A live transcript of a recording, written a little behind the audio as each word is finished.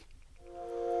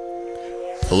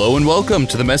Hello and welcome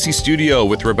to the Messy Studio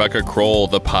with Rebecca Kroll,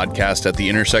 the podcast at the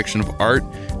intersection of art,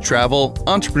 travel,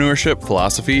 entrepreneurship,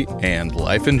 philosophy, and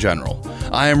life in general.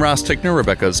 I am Ross Tickner,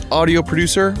 Rebecca's audio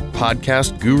producer,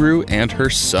 podcast guru, and her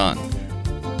son.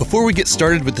 Before we get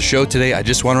started with the show today, I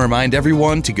just want to remind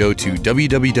everyone to go to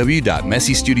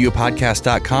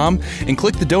www.messystudiopodcast.com and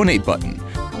click the donate button.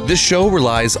 This show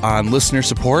relies on listener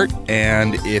support,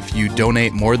 and if you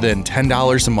donate more than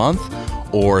 $10 a month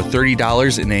or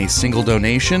 $30 in a single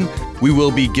donation, we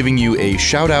will be giving you a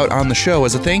shout out on the show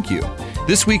as a thank you.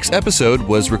 This week's episode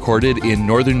was recorded in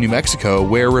northern New Mexico,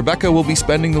 where Rebecca will be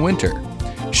spending the winter.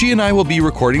 She and I will be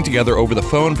recording together over the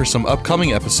phone for some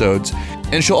upcoming episodes,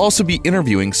 and she'll also be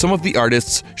interviewing some of the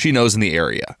artists she knows in the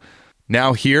area.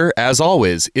 Now here, as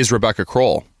always, is Rebecca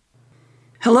Kroll.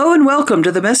 Hello and welcome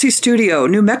to the Messy Studio,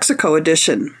 New Mexico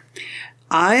edition.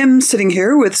 I am sitting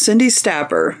here with Cindy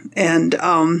Stapper, and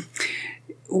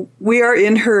we are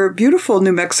in her beautiful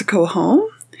New Mexico home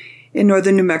in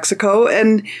northern New Mexico.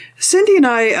 And Cindy and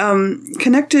I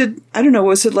connected, I don't know,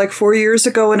 was it like 4 years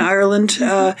ago in Ireland?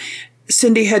 Mm-hmm.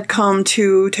 Cindy had come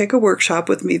to take a workshop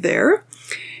with me there.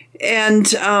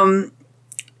 And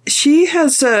she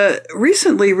has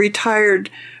recently retired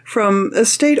from a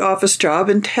state office job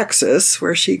in Texas,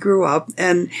 where she grew up,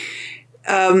 and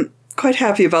quite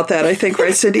happy about that, I think,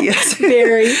 right, Cindy? Yes.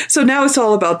 Very. So now it's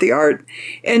all about the art.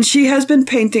 And she has been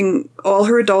painting all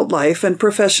her adult life and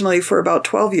professionally for about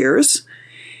 12 years.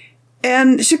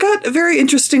 And she got a very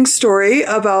interesting story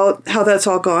about how that's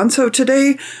all gone. So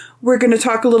today we're going to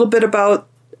talk a little bit about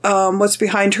what's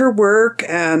behind her work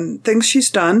and things she's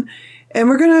done. And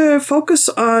we're going to focus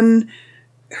on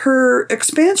her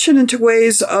expansion into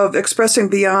ways of expressing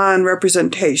beyond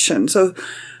representation. So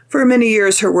for many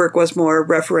years, her work was more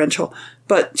referential,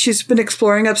 but she's been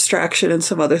exploring abstraction and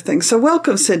some other things. So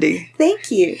welcome, Cindy. Thank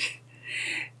you.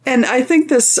 And I think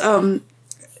this,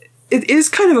 it is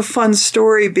kind of a fun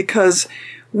story because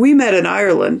we met in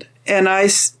Ireland, and I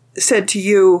said to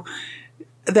you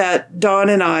that Dawn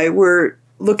and I were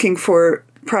looking for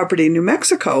property in New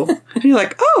Mexico. And you're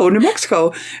like, oh, New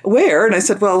Mexico, where? And I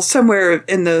said, well, somewhere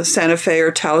in the Santa Fe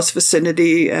or Taos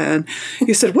vicinity. And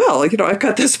you said, well, I've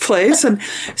got this place. And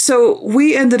so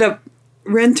we ended up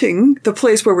renting the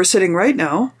place where we're sitting right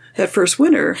now that first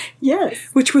winter. Yes.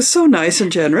 Which was so nice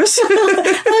and generous.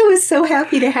 I was so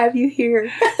happy to have you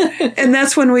here. And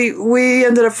that's when we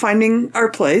ended up finding our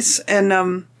place.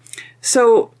 And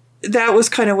so that was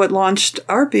kind of what launched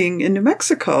our being in New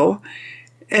Mexico.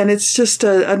 And it's just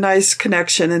a nice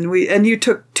connection. And you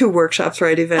took 2 workshops,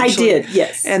 right, eventually? I did,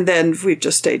 yes. And then we've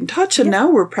just stayed in touch, and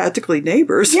now we're practically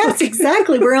neighbors. Yes,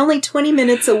 exactly. We're only 20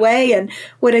 minutes away. And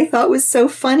what I thought was so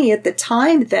funny at the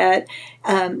time that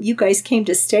you guys came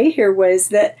to stay here was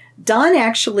that Don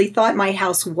actually thought my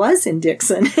house was in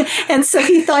Dixon. And so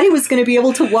he thought he was going to be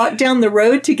able to walk down the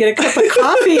road to get a cup of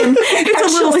coffee. And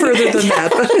it's a little further than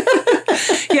that.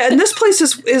 Yeah, and this place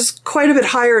is quite a bit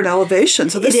higher in elevation.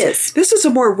 So this is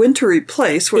a more wintry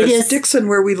place, whereas Dixon,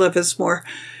 where we live, is more.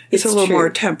 It's a little more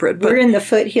temperate. But we're in the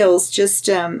foothills, just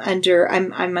under.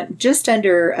 I'm just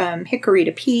under Hickory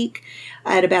to Peak,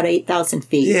 at about 8,000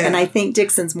 feet. Yeah. And I think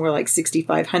Dixon's more like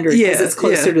 6,500 because it's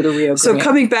closer to the Rio Grande. So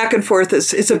coming back and forth,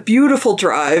 it's a beautiful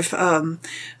drive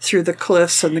through the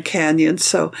cliffs and the canyons.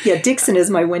 So yeah, Dixon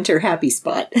is my winter happy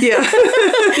spot. Yeah.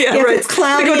 If it's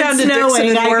cloudy and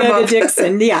snowing, I go to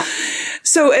Dixon. Yeah.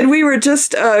 So, and we were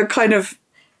just kind of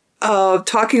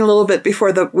talking a little bit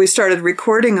before we started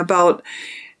recording about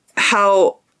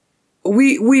how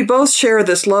we both share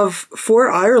this love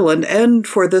for Ireland and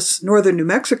for this northern New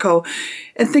Mexico,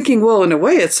 and thinking, well, in a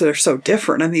way, they're so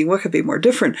different. I mean, what could be more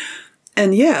different?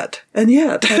 And yet,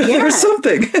 there's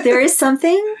something. There is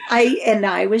something.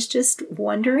 I was just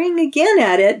wondering again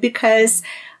at it because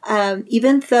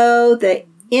even though the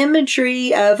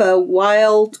imagery of a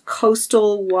wild,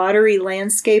 coastal, watery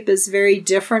landscape is very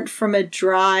different from a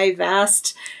dry,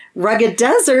 vast, rugged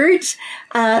desert,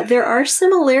 there are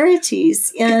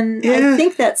similarities in, I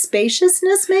think, that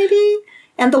spaciousness maybe,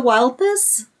 and the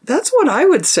wildness. That's what I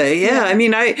would say, yeah. I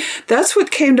mean, that's what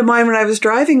came to mind when I was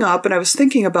driving up and I was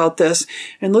thinking about this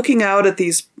and looking out at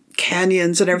these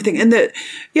canyons and everything, and the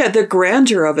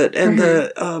grandeur of it, and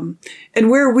and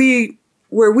where we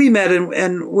met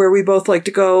and where we both like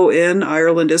to go in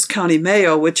Ireland is County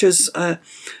Mayo, which is a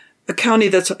county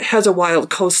that has a wild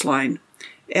coastline.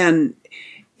 And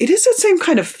it is that same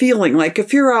kind of feeling. Like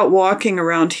if you're out walking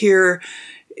around here,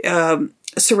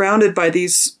 surrounded by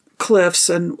these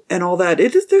cliffs and all that,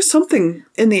 there's something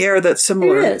in the air that's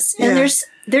similar. There is. And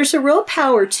there's a real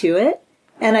power to it.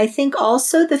 And I think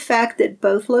also the fact that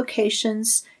both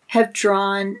locations have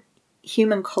drawn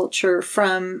human culture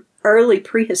from early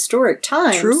prehistoric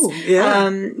times. True, yeah.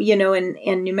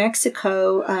 In New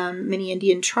Mexico, many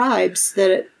Indian tribes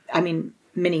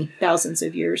many thousands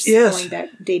of years, yes.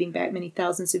 dating back many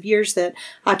thousands of years, that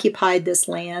occupied this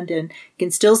land, and you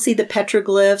can still see the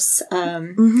petroglyphs,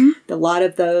 a lot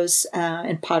of those,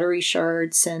 and pottery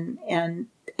shards, and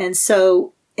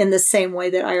so in the same way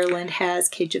that Ireland has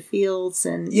Cage of Fields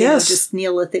and just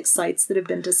Neolithic sites that have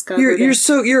been discovered.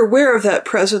 You're aware of that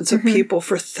presence of people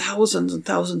for thousands and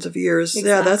thousands of years. Exactly.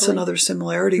 Yeah, that's another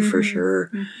similarity for sure.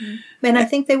 And I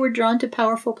think they were drawn to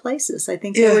powerful places. I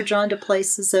think they were drawn to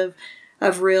places of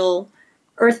real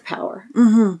earth power.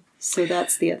 So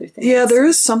that's the other thing. Yeah, there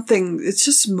is something, it's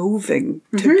just moving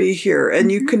to be here.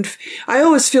 And I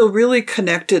always feel really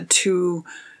connected to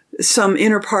some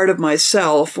inner part of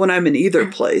myself when I'm in either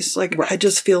place. Like, I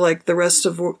just feel like the rest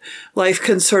of life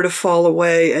can sort of fall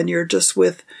away, and you're just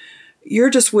with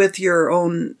your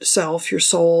own self, your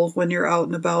soul, when you're out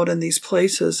and about in these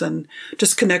places and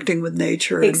just connecting with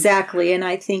nature. Exactly. And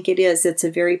I think it's a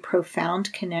very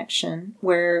profound connection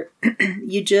where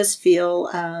you just feel,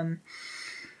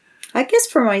 I guess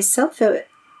for myself,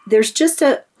 there's just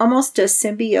almost a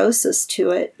symbiosis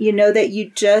to it, that you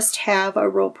just have a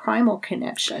real primal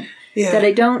connection that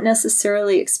I don't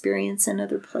necessarily experience in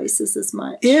other places as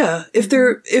much. Yeah. If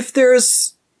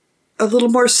there's a little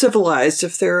more civilized,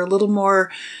 if they're a little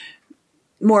more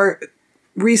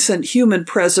recent human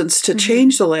presence to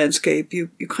change the landscape, you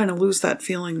kind of lose that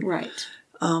feeling. Right.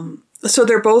 So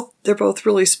they're both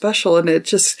really special, and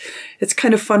it's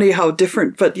kind of funny how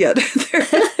different, but yet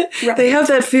they have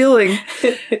that feeling.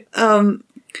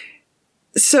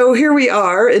 So here we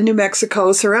are in New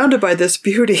Mexico, surrounded by this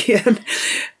beauty. And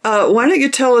why don't you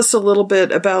tell us a little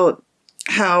bit about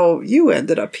how you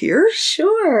ended up here?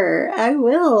 Sure, I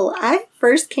will. I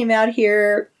first came out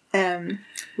here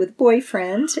with a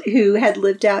boyfriend who had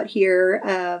lived out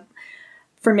here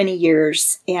for many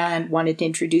years and wanted to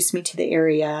introduce me to the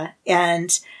area.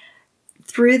 And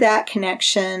through that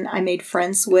connection, I made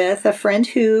friends with a friend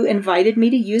who invited me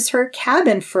to use her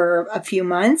cabin for a few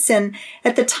months. And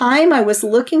at the time, I was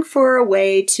looking for a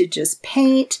way to just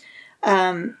paint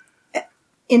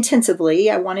intensively.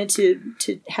 I wanted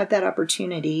to have that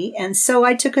opportunity. And so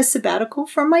I took a sabbatical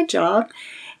from my job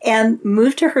and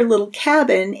moved to her little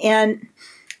cabin. And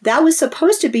that was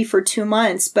supposed to be for 2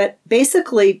 months, but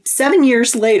basically 7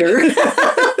 years later,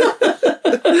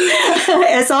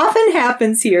 as often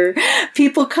happens here,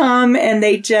 people come and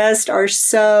they just are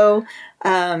so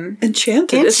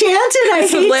enchanted. It's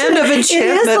the land of enchantment.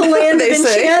 It is the land of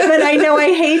enchantment. I know. I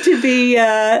hate to be,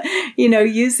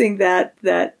 using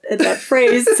that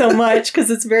phrase so much because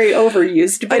it's very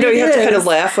overused. But I know you have to kind of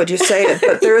laugh when you say it,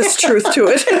 but there is truth to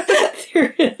it.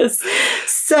 There is.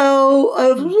 So,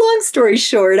 long story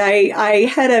short, I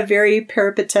had a very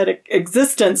peripatetic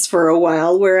existence for a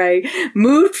while where I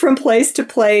moved from place to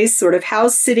place, sort of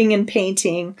house sitting and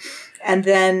painting, and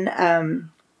then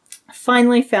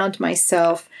finally found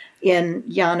myself in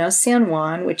Llano, San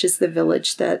Juan, which is the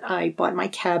village that I bought my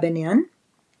cabin in.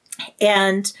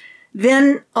 And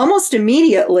then almost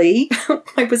immediately,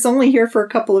 I was only here for a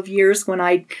couple of years when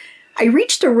I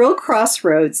reached a real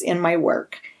crossroads in my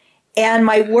work. And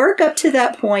my work up to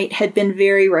that point had been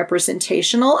very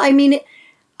representational. I mean,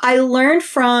 I learned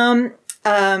from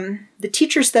the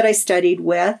teachers that I studied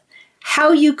with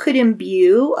how you could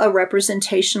imbue a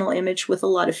representational image with a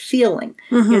lot of feeling.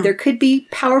 There could be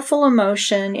powerful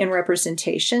emotion in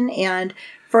representation. And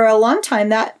for a long time,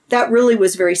 that really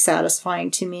was very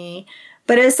satisfying to me.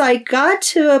 But as I got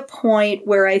to a point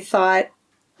where I thought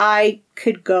I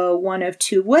could go one of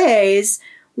two ways,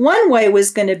 one way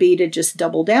was going to be to just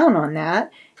double down on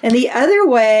that. And the other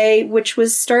way, which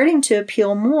was starting to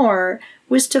appeal more,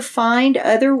 was to find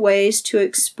other ways to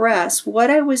express what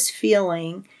I was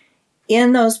feeling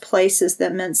in those places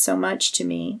that meant so much to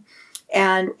me.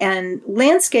 And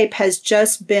landscape has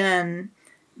just been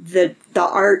the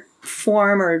art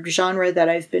form or genre that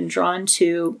I've been drawn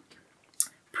to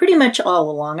pretty much all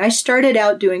along. I started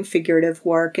out doing figurative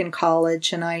work in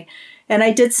college, and I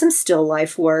did some still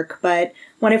life work, but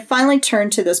when I finally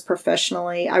turned to this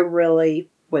professionally, I really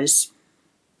was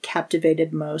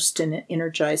captivated most and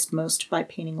energized most by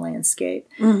painting landscape.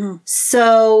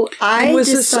 So I was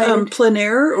decided, this plein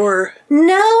air or?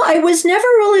 No, I was never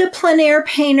really a plein air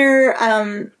painter.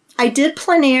 I did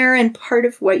plein air, and part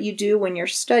of what you do when you're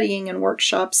studying in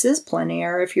workshops is plein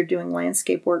air if you're doing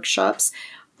landscape workshops.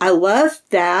 I love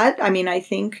that. I mean, I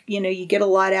think, you get a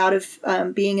lot out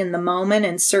of being in the moment,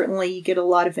 and certainly you get a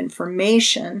lot of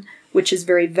information, which is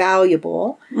very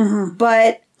valuable.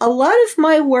 But a lot of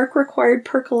my work required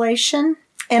percolation,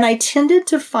 and I tended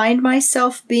to find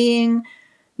myself being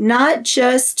not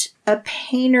just a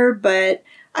painter, but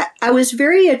I was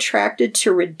very attracted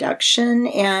to reduction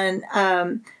and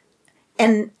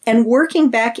working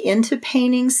back into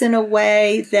paintings in a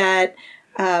way that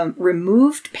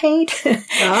removed paint,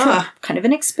 kind of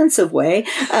an expensive way.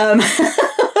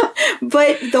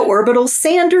 But the orbital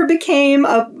sander became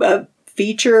a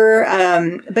feature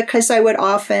because I would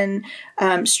often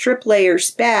strip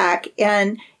layers back.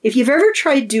 And if you've ever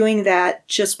tried doing that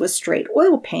just with straight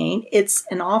oil paint, it's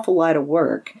an awful lot of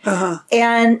work.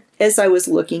 And as I was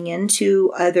looking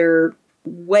into other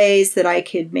ways that I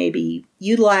could maybe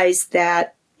utilize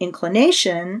that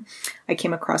inclination, I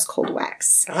came across cold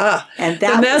wax. And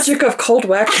that the magic of cold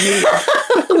wax meat.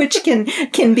 Which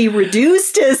can be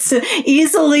reduced as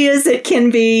easily as it can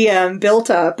be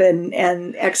built up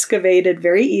and excavated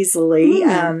very easily.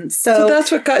 So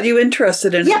that's what got you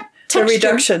interested in the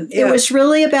reduction. Yeah. It was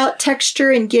really about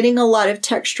texture and getting a lot of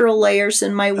textural layers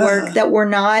in my work that were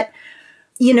not,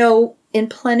 in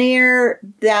plein air,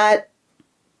 that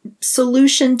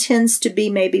solution tends to be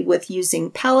maybe with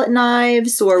using palette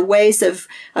knives or ways of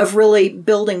really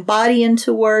building body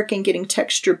into work and getting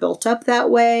texture built up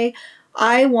that way.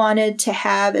 I wanted to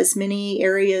have as many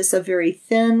areas of very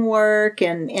thin work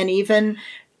and even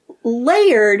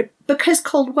layered, because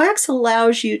cold wax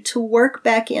allows you to work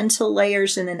back into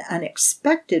layers in an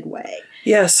unexpected way.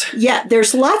 Yes. Yeah,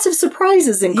 there's lots of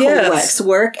surprises in cold wax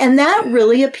work, and that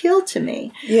really appealed to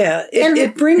me. Yeah,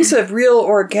 it brings a real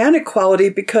organic quality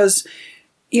because,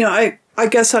 I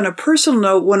guess on a personal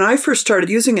note, when I first started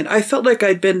using it, I felt like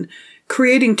I'd been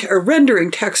creating or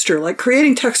rendering texture, like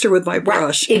creating texture with my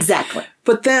brush. Right, exactly.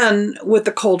 But then with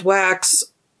the cold wax,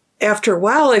 after a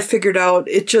while, I figured out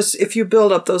if you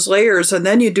build up those layers and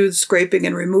then you do the scraping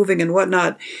and removing and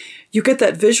whatnot, you get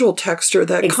that visual texture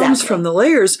that comes from the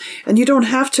layers, and you don't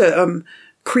have to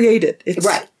create it. It's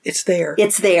there.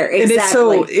 It's there, exactly. And it's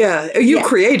so, you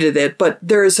created it, but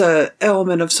there's a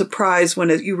element of surprise when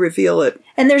you reveal it.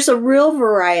 And there's a real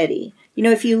variety.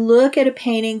 If you look at a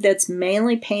painting that's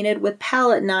mainly painted with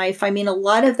palette knife, a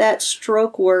lot of that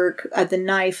stroke work of the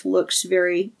knife looks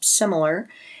very similar.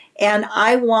 And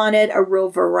I wanted a real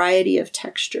variety of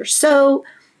texture. So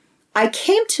I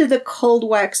came to the cold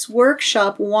wax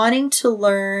workshop wanting to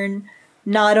learn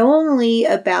not only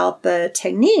about the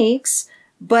techniques,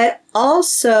 but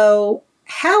also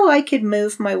how I could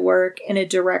move my work in a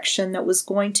direction that was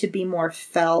going to be more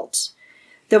felt,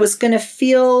 that was going to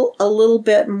feel a little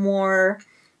bit more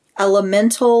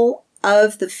elemental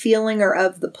of the feeling or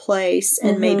of the place,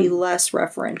 and maybe less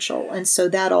referential. And so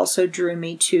that also drew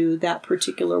me to that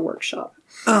particular workshop.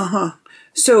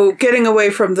 So getting away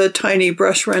from the tiny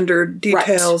brush rendered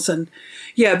details and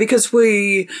because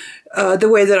the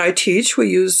way that I teach, we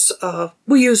use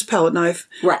palette knife,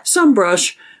 some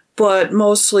brush, but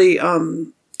mostly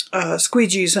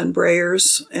squeegees and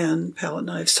brayers and palette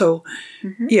knives. So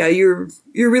you're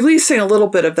releasing a little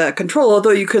bit of that control,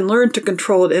 although you can learn to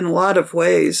control it in a lot of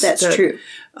ways. That's true.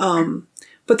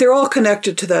 But they're all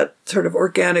connected to that sort of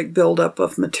organic buildup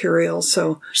of material.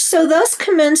 So thus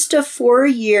commenced a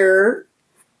 4-year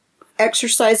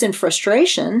exercise in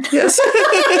frustration. Yes.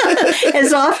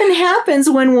 As often happens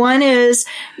when one is,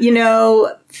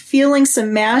 feeling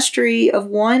some mastery of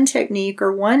one technique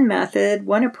or one method,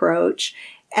 one approach,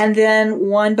 and then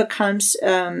one becomes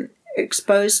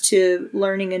exposed to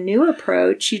learning a new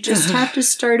approach. You just have to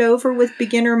start over with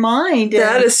beginner mind.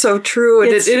 That is so true.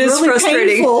 And it really is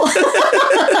frustrating. Painful.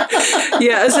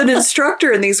 As an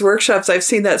instructor in these workshops, I've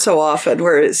seen that so often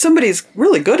where somebody's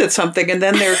really good at something and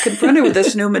then they're confronted with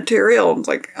this new material. It's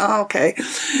like, oh, okay.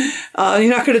 You're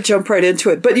not going to jump right into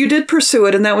it. But you did pursue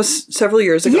it, and that was several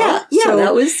years ago. Yeah,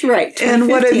 that was right. And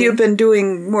what have you been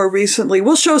doing more recently?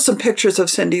 We'll show some pictures of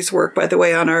Cindy's work, by the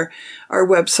way, on our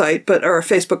website, or our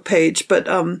Facebook page. But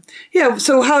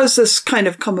so how has this kind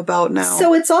of come about now?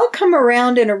 So it's all come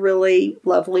around in a really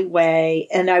lovely way.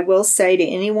 And I will say to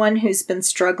anyone who's been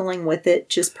struggling with it,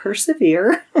 just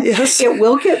persevere. Yes. It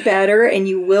will get better and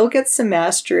you will get some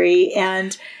mastery.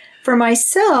 And for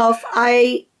myself,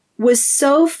 I was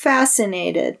so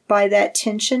fascinated by that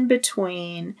tension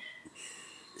between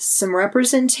some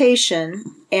representation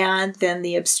and then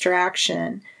the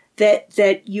abstraction,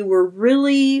 that you were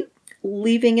really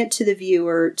leaving it to the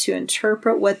viewer to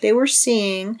interpret what they were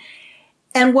seeing.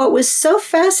 And what was so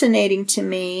fascinating to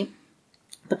me,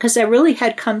 because I really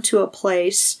had come to a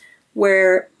place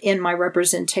where in my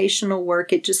representational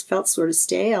work it just felt sort of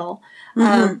stale,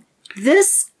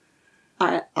 this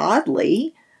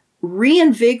oddly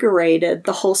reinvigorated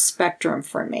the whole spectrum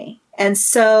for me. And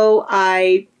so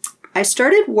I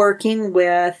started working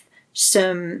with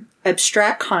some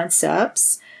abstract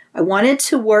concepts. I wanted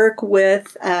to work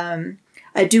with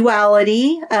a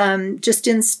duality, just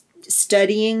in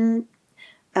studying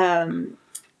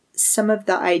some of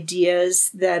the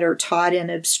ideas that are taught in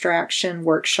abstraction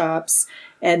workshops,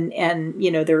 and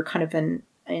they're kind of an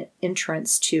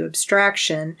entrance to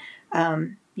abstraction.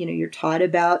 You're taught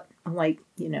about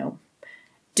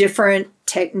different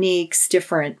techniques,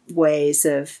 different ways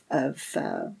of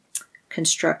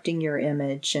constructing your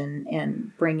image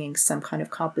and bringing some kind of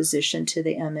composition to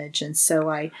the image. And so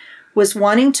I was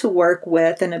wanting to work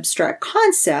with an abstract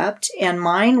concept, and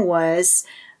mine was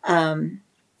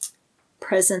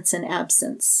presence and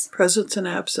absence. Presence and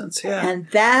absence, yeah. And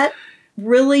that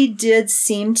really did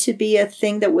seem to be a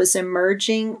thing that was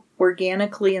emerging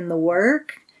organically in the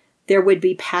work. There would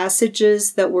be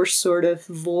passages that were sort of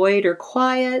void or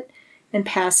quiet, and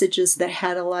passages that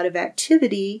had a lot of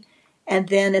activity. And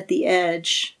then at the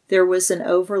edge, there was an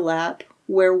overlap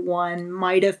where one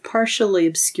might have partially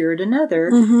obscured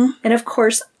another. Mm-hmm. And of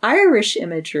course, Irish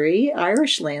imagery,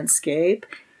 Irish landscape,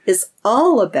 is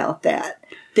all about that.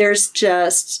 There's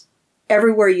just,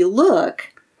 everywhere you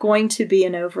look, going to be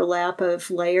an overlap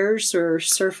of layers or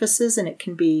surfaces, and it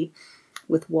can be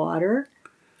with water,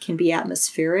 can be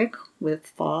atmospheric with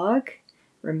fog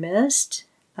or mist.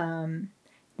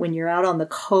 When you're out on the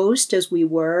coast, as we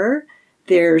were,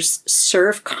 there's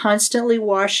surf constantly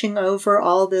washing over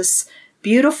all this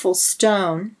beautiful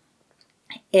stone.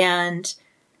 And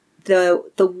the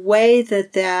way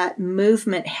that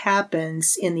movement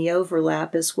happens in the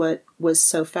overlap is what was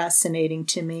so fascinating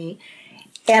to me.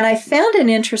 And I found an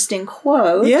interesting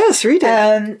quote. Yes, read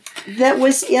it. That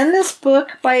was in this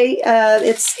book by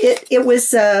it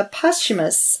was a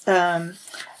posthumous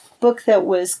book that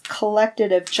was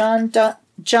collected of John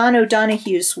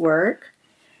O'Donoghue's work,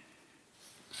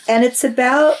 and it's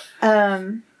about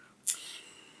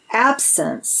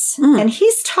absence, and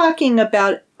he's talking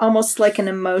about almost like an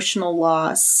emotional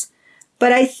loss.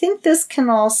 But I think this can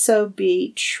also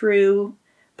be true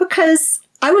because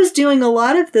I was doing a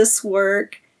lot of this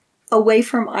work away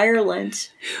from Ireland.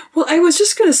 Well, I was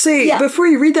just going to say, before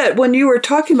you read that, when you were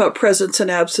talking about presence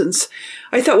and absence,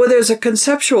 I thought, well, there's a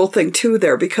conceptual thing too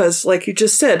there, because like you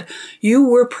just said, you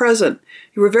were present.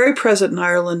 You were very present in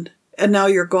Ireland, and now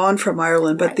you're gone from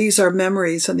Ireland. But these are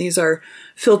memories, and these are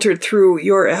filtered through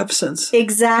your absence.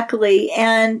 Exactly.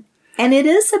 And it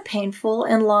is a painful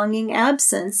and longing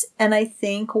absence. And I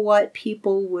think what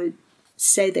people would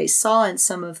say they saw in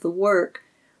some of the work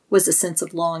was a sense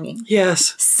of longing.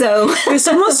 Yes. So it's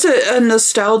almost a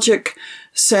nostalgic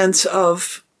sense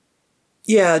of,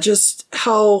 just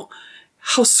how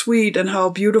sweet and how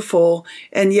beautiful.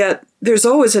 And yet there's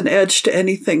always an edge to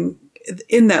anything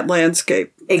in that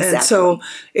landscape. Exactly. And so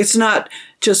it's not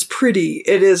just pretty,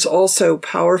 it is also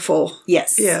powerful.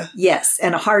 Yes. Yeah. Yes.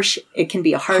 And it can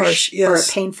be a harsh or a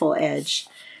painful edge.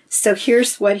 So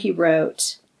here's what he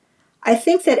wrote. I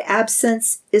think that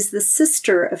absence is the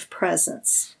sister of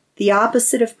presence. The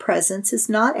opposite of presence is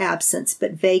not absence,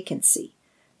 but vacancy.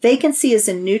 Vacancy is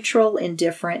a neutral,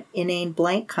 indifferent, inane,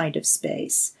 blank kind of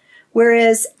space,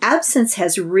 whereas absence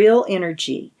has real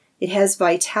energy. It has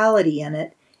vitality in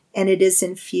it, and it is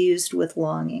infused with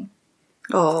longing.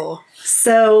 Oh,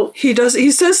 so he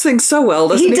says things so well,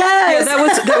 doesn't he? He does. Yeah,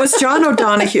 that was John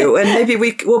O'Donoghue, and maybe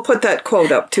we'll put that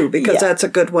quote up too, because that's a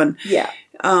good one. Yeah.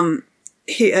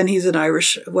 He's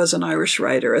was an Irish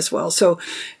writer as well. So,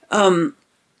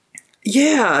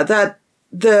 that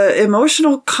the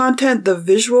emotional content, the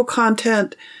visual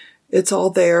content, it's all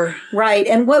there. Right.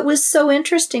 And what was so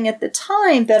interesting at the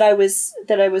time that I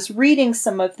was reading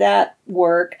some of that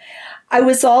work, I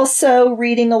was also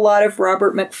reading a lot of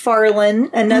Robert Macfarlane,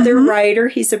 another writer.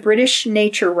 He's a British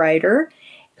nature writer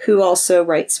who also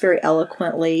writes very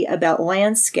eloquently about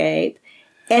landscape.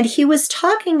 And he was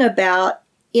talking about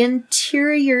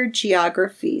interior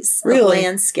geographies of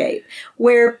landscape,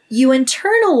 where you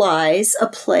internalize a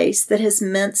place that has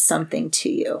meant something to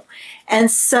you.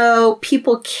 And so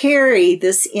people carry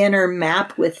this inner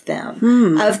map with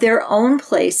them of their own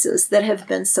places that have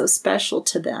been so special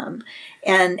to them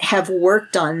and have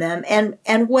worked on them.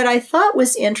 And what I thought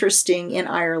was interesting in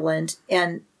Ireland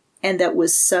and that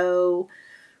was so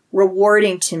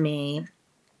rewarding to me,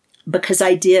 because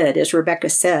I did, as Rebecca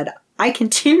said, I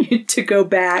continued to go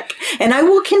back, and I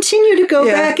will continue to go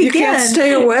back again. You can't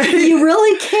stay away. You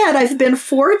really can't. I've been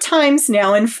 4 times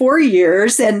now in 4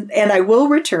 years, and I will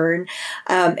return.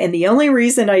 And the only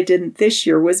reason I didn't this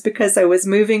year was because I was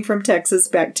moving from Texas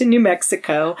back to New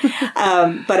Mexico.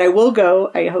 But I will go,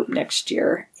 I hope, next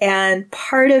year. And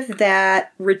part of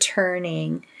that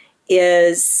returning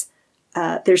is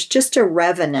there's just a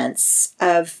revenance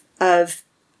of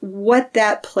what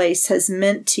that place has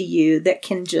meant to you that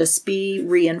can just be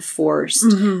reinforced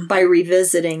by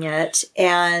revisiting it.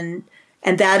 And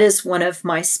that is one of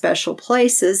my special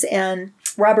places. And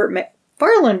Robert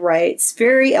McFarlane writes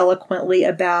very eloquently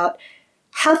about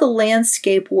how the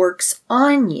landscape works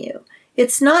on you.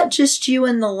 It's not just you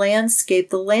and the landscape.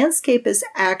 The landscape is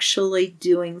actually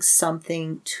doing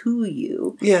something to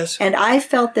you. Yes. And I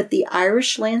felt that the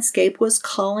Irish landscape was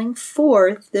calling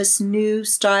forth this new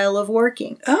style of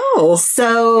working. Oh,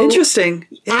 so interesting.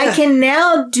 Yeah. I can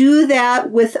now do that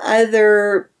with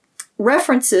other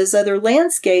references, other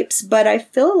landscapes, but I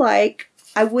feel like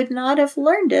I would not have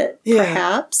learned it,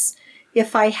 perhaps,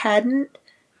 if I hadn't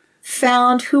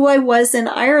found who I was in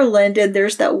Ireland. And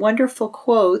there's that wonderful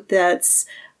quote that's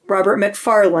Robert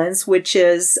McFarlane's, which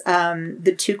is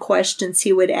the two questions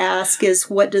he would ask is,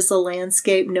 what does the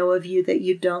landscape know of you that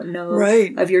you don't know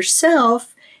of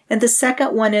yourself? And the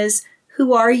second one is,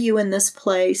 who are you in this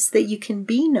place that you can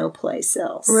be no place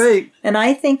else? Right. And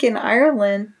I think in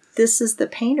Ireland, this is the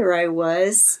painter I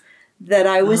was, that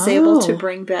I was able to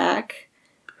bring back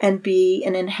and be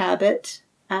and inhabit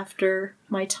after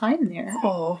my time there.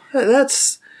 Oh,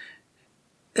 that's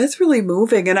really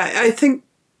moving. And I think,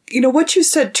 what you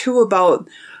said too about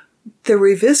the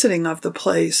revisiting of the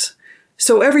place.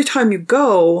 So every time you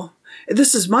go,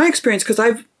 this is my experience because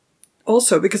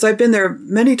I've been there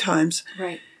many times.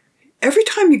 Right. Every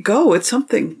time you go, it's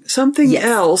something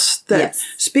else that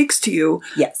speaks to you.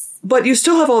 Yes. But you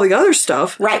still have all the other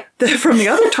stuff from the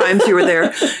other times you were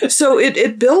there. So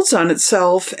it builds on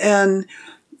itself. And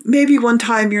maybe one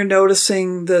time you're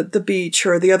noticing the beach,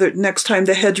 or the other next time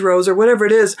the hedgerows, or whatever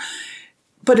it is.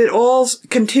 But it all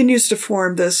continues to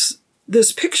form this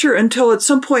picture until at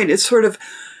some point it's sort of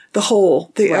the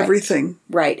whole, the everything.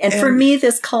 Right. And for me,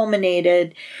 this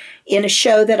culminated in a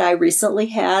show that I recently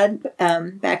had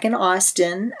back in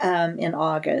Austin in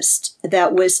August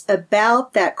that was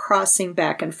about that crossing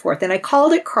back and forth. And I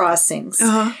called it Crossings.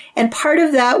 Uh-huh. And part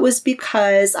of that was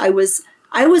because I was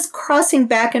crossing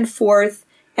back and forth.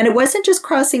 And it wasn't just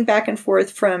crossing back and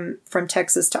forth from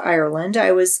Texas to Ireland.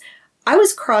 I was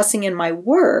crossing in my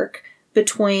work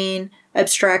between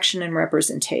abstraction and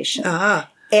representation. Uh-huh.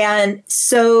 And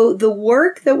so the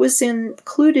work that was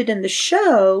included in the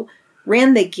show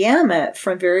ran the gamut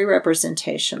from very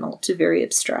representational to very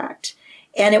abstract.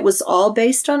 And it was all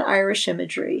based on Irish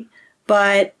imagery.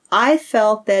 But I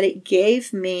felt that it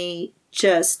gave me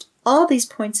just all these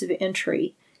points of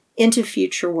entry into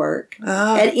future work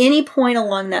at any point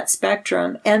along that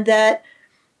spectrum. And that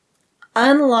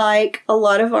unlike a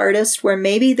lot of artists where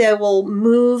maybe they will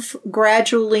move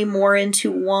gradually more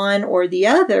into one or the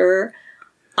other,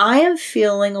 I am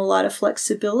feeling a lot of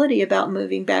flexibility about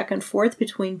moving back and forth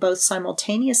between both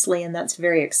simultaneously, and that's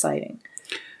very exciting.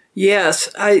 Yes,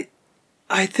 I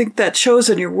think that shows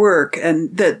in your work,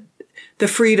 and that the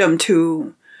freedom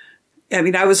to,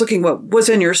 I was looking what was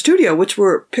in your studio, which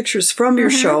were pictures from your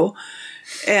show,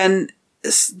 and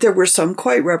there were some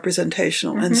quite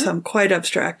representational and some quite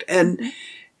abstract, and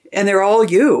they're all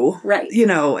you, right?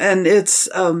 And it's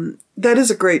that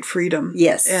is a great freedom,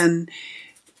 yes, and.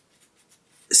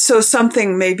 So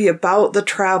something maybe about the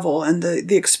travel and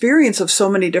the experience of so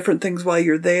many different things while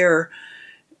you're there,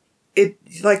 it,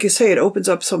 like you say, it opens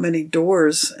up so many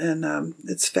doors, and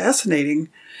it's fascinating.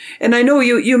 And I know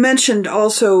you mentioned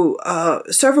also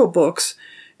several books,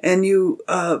 and you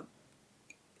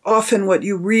often what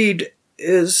you read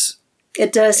is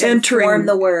it does inform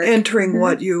the work, entering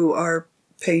what you are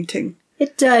painting.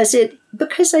 It does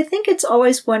because I think it's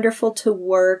always wonderful to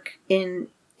work in.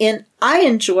 I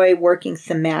enjoy working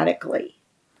thematically,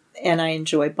 and I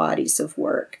enjoy bodies of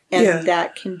work, and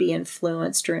that can be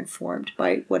influenced or informed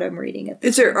by what I'm reading at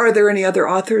the time. Are there any other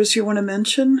authors you want to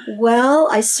mention? Well,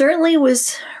 I certainly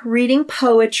was reading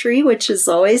poetry, which is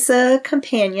always a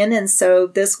companion, and so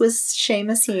this was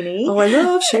Seamus Heaney. Oh, I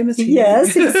love Seamus Heaney.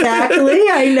 Yes, exactly.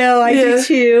 I know, I do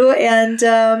too.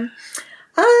 And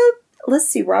let's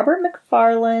see, Robert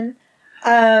McFarlane.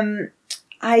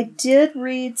 I did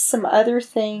read some other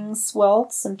things,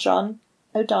 some John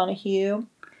O'Donoghue,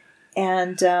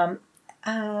 and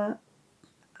I'm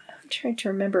trying to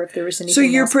remember if there was anything So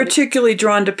you're else particularly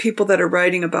drawn to people that are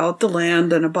writing about the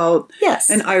land and about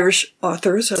and Irish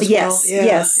authors as well.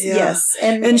 Yes.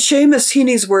 And Seamus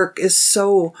Heaney's work is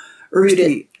so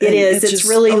earthy. It is. It's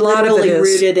really literally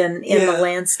rooted in the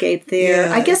landscape there.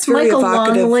 Yeah, I guess very Michael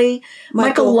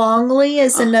evocative. Longley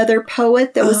is another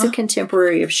poet that was a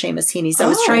contemporary of Seamus Heaney's. I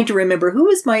was trying to remember who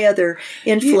was my other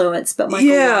influence, but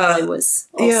Michael Longley was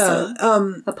also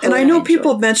a poet. And I know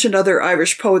people have mentioned other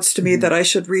Irish poets to me that I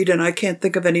should read, and I can't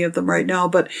think of any of them right now,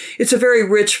 but it's a very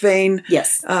rich vein.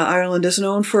 Yes. Ireland is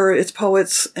known for its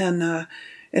poets, and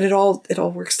it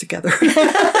all works together.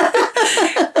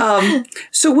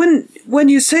 So when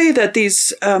you say that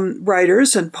these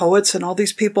writers and poets and all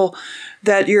these people,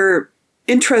 that you're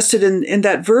interested in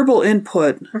that verbal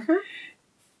input,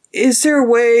 is there a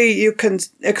way you can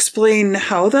explain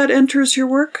how that enters your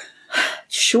work?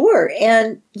 Sure.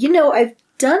 And, I've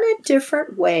done it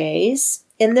different ways.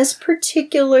 In this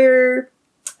particular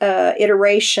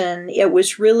iteration, it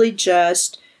was really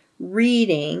just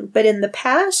reading. But in the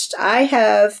past, I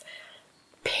have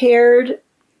paired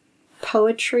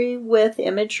poetry with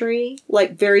imagery,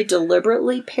 like very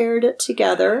deliberately paired it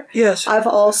together. Yes. I've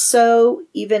also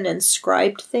even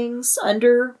inscribed things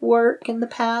under work in the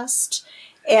past.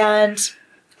 And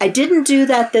I didn't do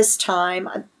that this time.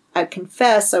 I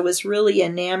confess I was really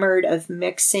enamored of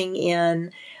mixing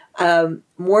in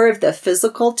more of the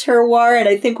physical terroir. And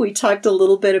I think we talked a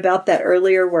little bit about that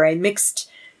earlier, where I mixed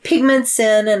pigments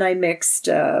in, and I mixed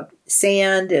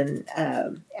sand and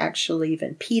actually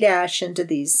even peat ash into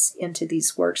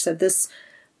these works of this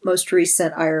most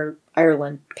recent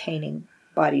Ireland painting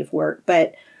body of work.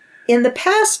 But in the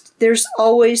past, there's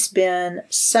always been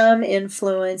some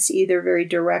influence, either very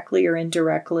directly or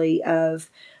indirectly, of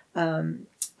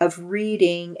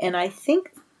reading, and I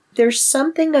think there's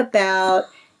something about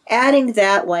adding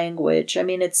that language. I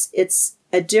mean, it's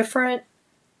a different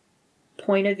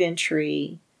point of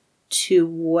entry to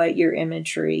what your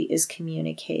imagery is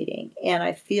communicating. And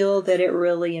I feel that it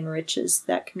really enriches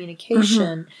that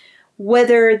communication,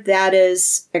 whether that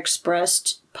is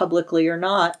expressed publicly or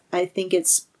not. I think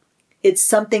it's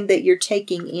something that you're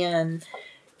taking in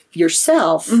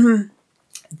yourself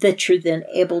that you're then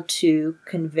able to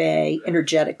convey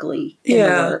energetically in the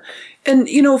work. And,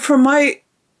 from my,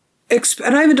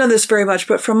 and I haven't done this very much,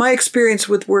 but from my experience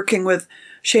with working with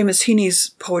Seamus Heaney's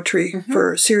poetry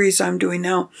for a series I'm doing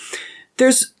now,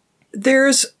 there's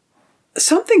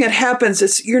something that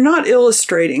happens. You're not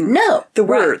illustrating the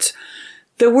words.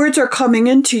 The words are coming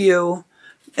into you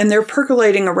and they're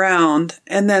percolating around,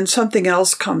 and then something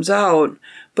else comes out,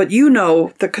 but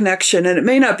the connection, and it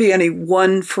may not be any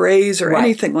one phrase or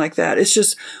anything like that. It's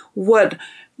just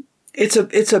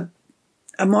it's a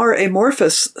more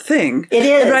amorphous thing. It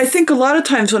is. But I think a lot of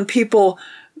times when people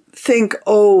think,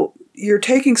 you're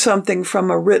taking something from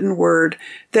a written word,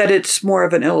 that it's more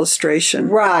of an illustration.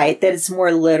 Right, that it's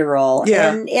more literal.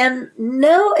 Yeah.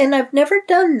 And I've never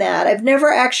done that. I've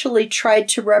never actually tried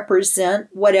to represent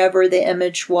whatever the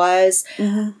image was.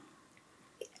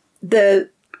 The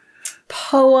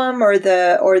poem or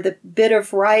the bit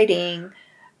of writing,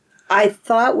 I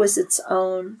thought was its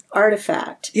own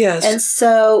artifact. Yes. And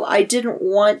so I didn't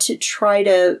want to try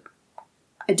to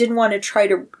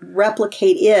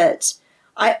replicate it.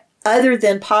 Other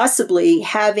than possibly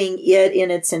having it in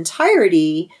its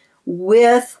entirety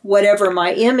with whatever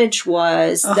my image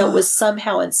was that was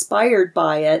somehow inspired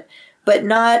by it, but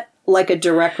not like a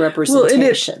direct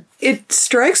representation. Well, it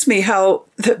strikes me how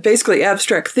basically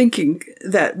abstract thinking,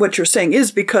 that what you're saying is,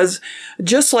 because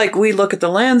just like we look at the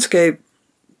landscape,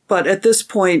 but at this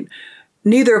point,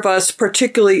 neither of us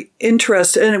particularly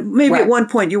interested, and maybe at one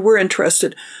point you were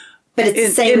interested, but it's the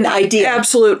same idea.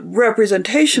 Absolute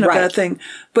representation of that thing.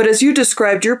 But as you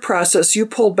described your process, you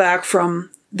pulled back from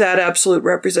that absolute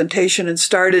representation and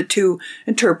started to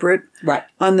interpret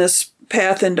on this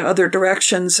path into other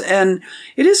directions. And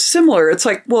it is similar. It's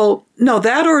like, well, no,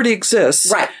 that already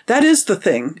exists. Right. That is the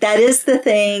thing. That is the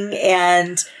thing.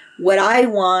 And what I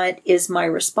want is my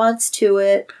response to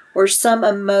it, or some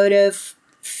emotive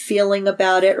feeling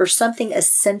about it, or something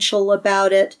essential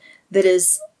about it that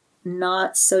is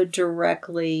not so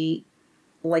directly,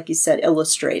 like you said,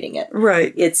 illustrating it.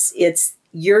 Right. It's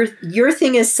your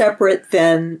thing is separate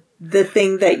than the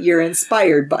thing that you're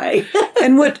inspired by.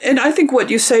 and I think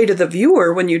what you say to the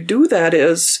viewer when you do that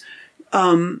is,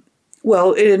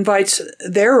 it invites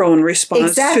their own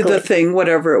response to the thing,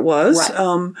 whatever it was.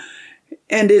 Right.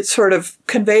 And it sort of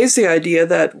conveys the idea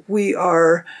that we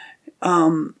are,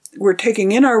 we're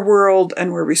taking in our world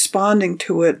and we're responding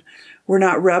to it. We're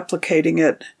not replicating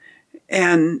it.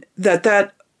 And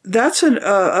that's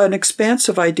an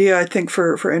expansive idea, I think,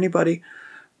 for anybody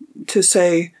to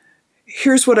say,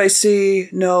 here's what I see,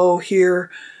 no,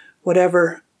 here,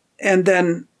 whatever. And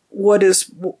then what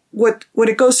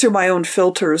it goes through my own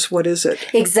filters, what is it?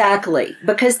 Exactly.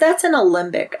 Because that's an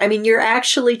alembic. I mean, you're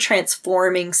actually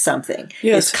transforming something.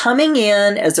 Yes. It's coming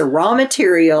in as a raw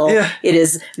material. Yeah. It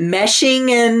is meshing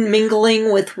and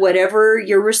mingling with whatever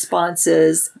your response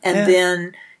is. And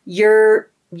then you're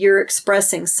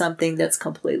expressing something that's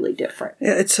completely different.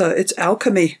 Yeah, it's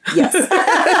alchemy. Yes.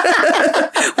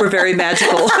 We're very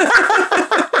magical.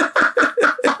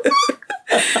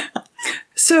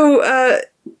 So,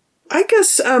 I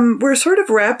guess we're sort of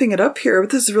wrapping it up here.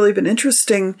 This has really been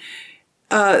interesting.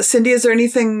 Cindy, is there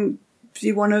anything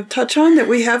you want to touch on that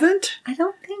we haven't? I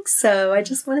don't think so. I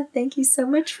just want to thank you so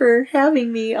much for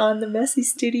having me on the Messy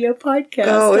Studio podcast.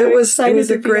 Oh, it was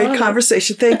a great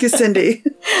conversation. Thank you, Cindy.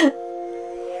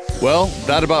 Well,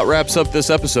 that about wraps up this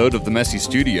episode of The Messy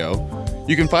Studio.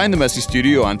 You can find The Messy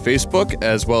Studio on Facebook,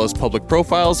 as well as public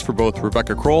profiles for both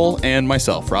Rebecca Kroll and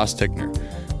myself, Ross Tickner.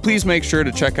 Please make sure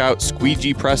to check out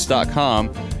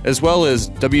squeegeepress.com, as well as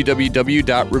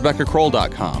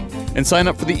www.rebeccakroll.com, and sign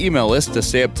up for the email list to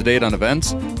stay up to date on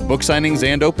events, book signings,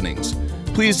 and openings.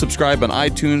 Please subscribe on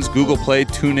iTunes, Google Play,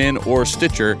 TuneIn, or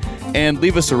Stitcher, and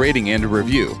leave us a rating and a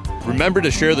review. Remember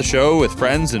to share the show with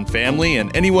friends and family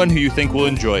and anyone who you think will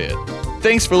enjoy it.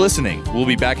 Thanks for listening. We'll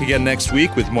be back again next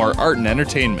week with more art and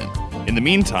entertainment. In the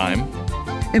meantime,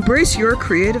 embrace your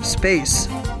creative space,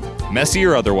 messy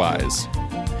or otherwise.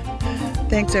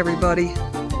 Thanks, everybody.